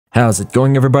How's it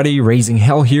going, everybody?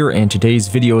 RazingHel here, and today's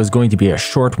video is going to be a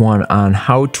short one on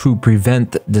how to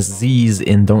prevent disease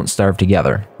in Don't Starve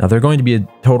Together. Now, there are going to be a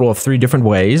total of 3 different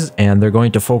ways, and they're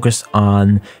going to focus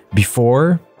on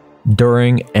before,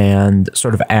 during, and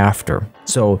sort of after.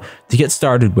 So, to get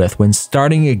started with, when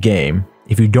starting a game,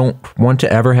 if you don't want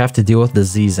to ever have to deal with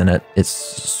disease in it, it's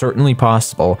certainly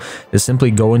possible to simply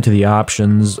go into the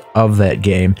options of that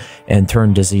game and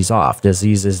turn disease off.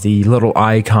 Disease is the little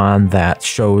icon that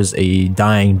shows a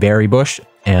dying berry bush,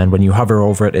 and when you hover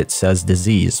over it, it says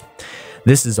disease.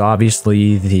 This is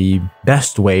obviously the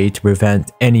best way to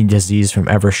prevent any disease from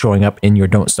ever showing up in your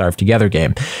Don't Starve Together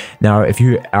game. Now, if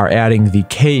you are adding the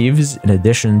caves in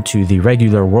addition to the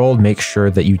regular world, make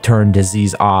sure that you turn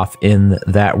disease off in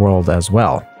that world as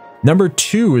well. Number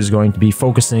 2 is going to be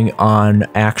focusing on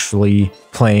actually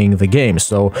playing the game.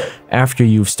 So after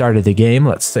you've started the game,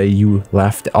 let's say you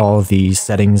left all the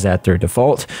settings at their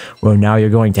default, well, now you're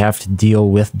going to have to deal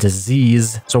with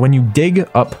disease. So when you dig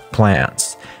up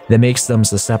plants, that makes them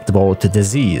susceptible to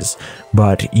disease,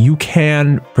 but you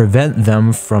can prevent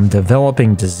them from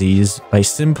developing disease by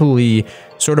simply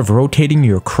sort of rotating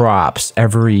your crops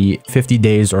every 50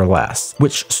 days or less,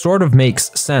 which sort of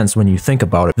makes sense when you think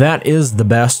about it. That is the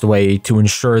best way to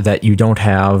ensure that you don't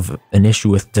have an issue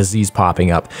with disease popping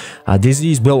up.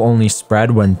 Disease will only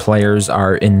spread when players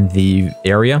are in the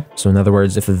area. So in other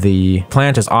words, if the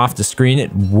plant is off the screen,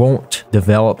 it won't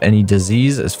develop any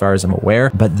disease as far as I'm aware,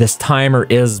 but this timer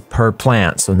is per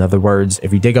plant. So in other words,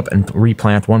 if you dig up and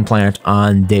replant one plant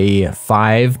on day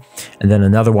 5 and then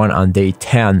another one on day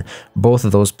 10, both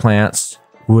of those plants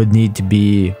would need to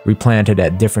be replanted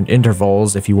at different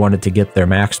intervals if you wanted to get their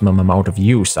maximum amount of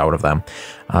use out of them.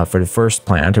 For the first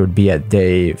plant, it would be at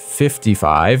day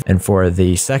 55, and for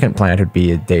the second plant, it would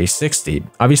be at day 60.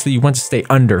 Obviously, you want to stay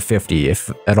under 50 if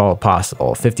at all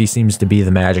possible. 50 seems to be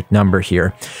the magic number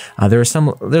here. There's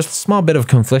a small bit of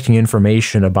conflicting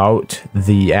information about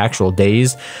the actual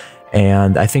days,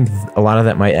 and I think a lot of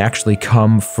that might actually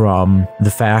come from the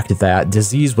fact that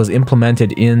disease was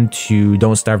implemented into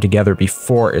Don't Starve Together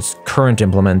before its current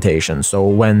implementation. So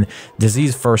when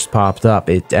disease first popped up,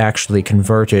 it actually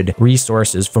converted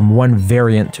resources from one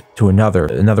variant to another.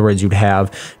 In other words, you'd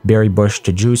have berry bush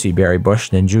to juicy berry bush,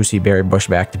 then juicy berry bush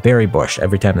back to berry bush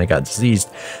every time they got diseased.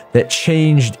 That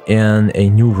changed in a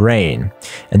new reign.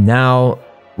 And now,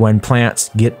 when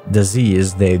plants get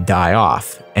disease, they die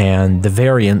off, and the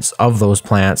variants of those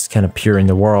plants can appear in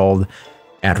the world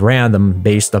at random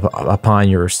based upon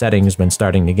your settings when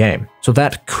starting the game. So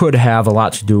that could have a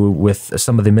lot to do with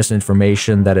some of the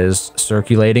misinformation that is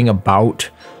circulating about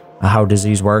how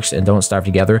disease works and Don't Starve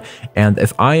Together. And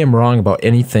if I am wrong about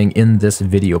anything in this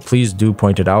video, please do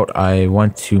point it out. I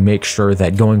want to make sure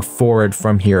that going forward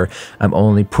from here, I'm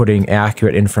only putting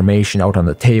accurate information out on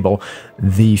the table.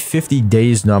 The 50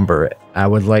 days number, I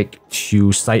would like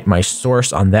to cite my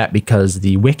source on that because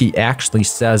the wiki actually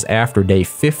says after day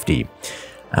 50.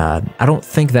 I don't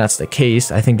think that's the case.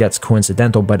 I think that's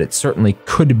coincidental, but it certainly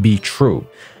could be true.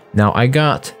 Now, I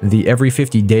got the every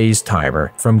 50 days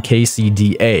timer from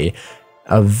KCDA,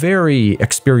 a very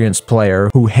experienced player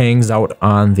who hangs out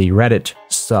on the Reddit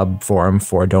sub forum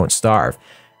for Don't Starve.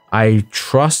 I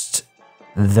trust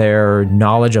their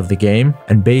knowledge of the game,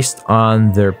 and based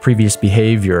on their previous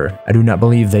behavior, I do not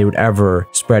believe they would ever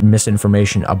spread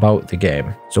misinformation about the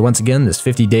game. So once again, this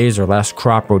 50 days or less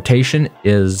crop rotation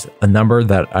is a number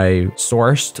that I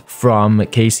sourced from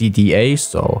KCDA,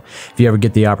 so if you ever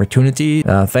get the opportunity,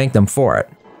 thank them for it.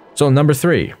 So number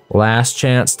 3, last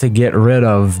chance to get rid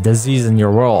of disease in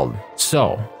your world.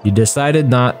 So you decided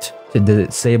not to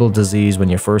disable disease when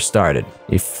you first started.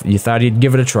 If you thought you'd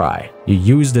give it a try, you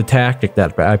used the tactic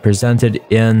that I presented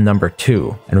in number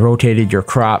 2 and rotated your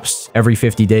crops every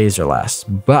 50 days or less,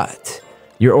 but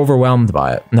you're overwhelmed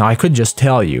by it. Now, I could just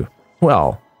tell you,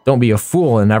 well, don't be a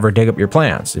fool and never dig up your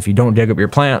plants. If you don't dig up your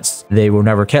plants, they will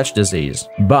never catch disease,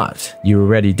 but you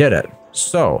already did it.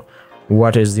 So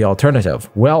what is the alternative?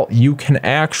 Well, you can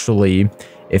actually,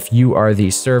 if you are the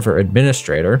server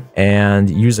administrator, and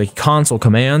use a console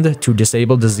command to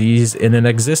disable disease in an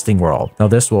existing world. Now,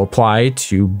 this will apply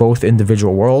to both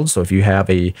individual worlds. So if you have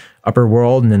a upper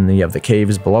world and then you have the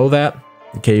caves below that,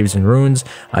 the caves and ruins,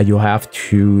 you'll have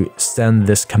to send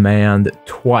this command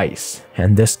twice.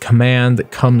 And this command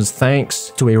comes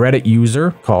thanks to a Reddit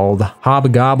user called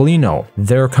Hobgoblino.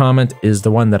 Their comment is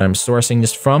the one that I'm sourcing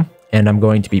this from, and I'm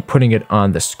going to be putting it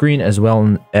on the screen as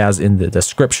well as in the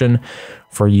description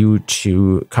for you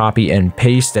to copy and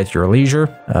paste at your leisure.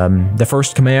 The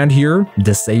first command here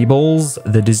disables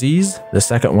the disease, the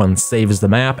second one saves the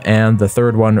map, and the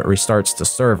third one restarts the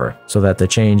server so that the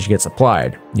change gets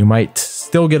applied. You might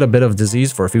still get a bit of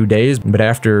disease for a few days, but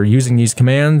after using these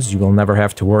commands, you will never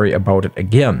have to worry about it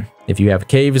again. If you have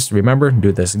caves, remember,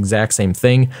 do this exact same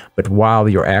thing, but while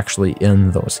you're actually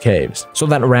in those caves. So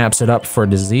that wraps it up for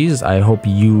disease. I hope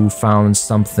you found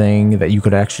something that you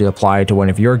could actually apply to one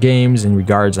of your games in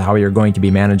regards to how you're going to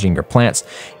be managing your plants.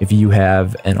 If you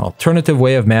have an alternative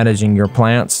way of managing your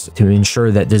plants to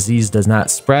ensure that disease does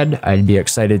not spread, I'd be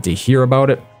excited to hear about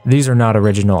it. These are not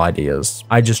original ideas.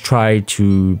 I just try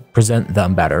to present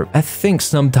them better. I think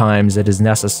sometimes it is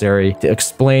necessary to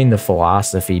explain the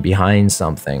philosophy behind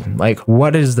something. Like,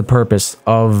 what is the purpose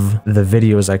of the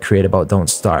videos I create about Don't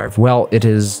Starve? Well, it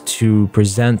is to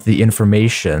present the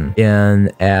information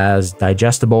in as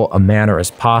digestible a manner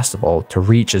as possible to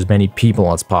reach as many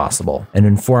people as possible and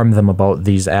inform them about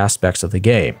these aspects of the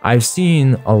game. I've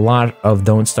seen a lot of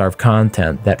Don't Starve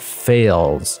content that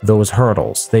fails those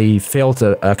hurdles. They fail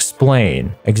to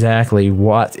explain exactly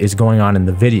what is going on in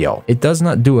the video. It does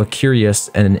not do a curious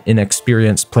and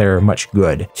inexperienced player much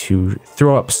good to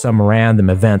throw up some random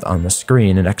event on the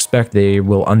screen and expect they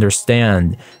will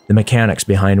understand the mechanics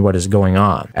behind what is going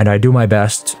on. And I do my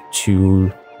best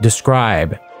to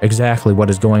describe exactly what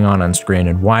is going on screen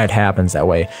and why it happens that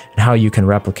way and how you can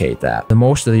replicate that. The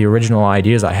most of the original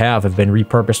ideas I have been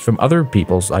repurposed from other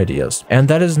people's ideas. And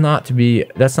that's not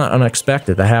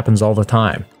unexpected. That happens all the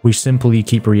time. We simply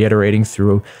keep reiterating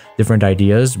through different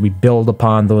ideas. We build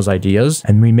upon those ideas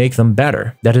and we make them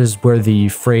better. That is where the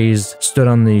phrase stood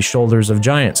on the shoulders of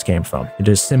giants came from. It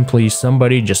is simply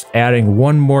somebody just adding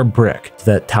one more brick to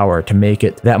that tower to make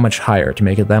it that much higher, to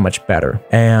make it that much better.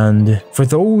 And for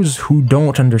those who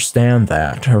don't understand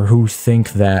that, or who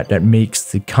think that that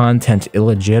makes the content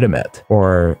illegitimate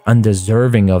or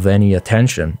undeserving of any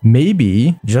attention,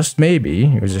 maybe, just maybe,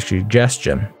 here's a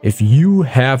suggestion, if you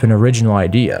have an original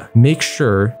idea, make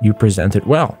sure you present it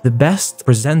well. The best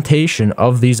presentation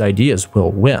of these ideas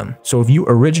will win. So if you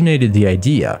originated the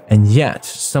idea and yet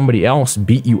somebody else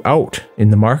beat you out in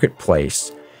the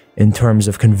marketplace in terms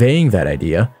of conveying that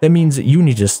idea, that means that you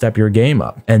need to step your game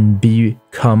up and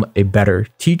become a better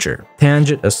teacher.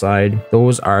 Tangent aside,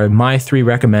 those are my 3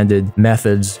 recommended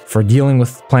methods for dealing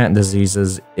with plant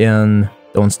diseases in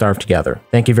Don't Starve Together.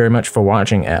 Thank you very much for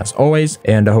watching as always,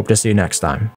 and I hope to see you next time.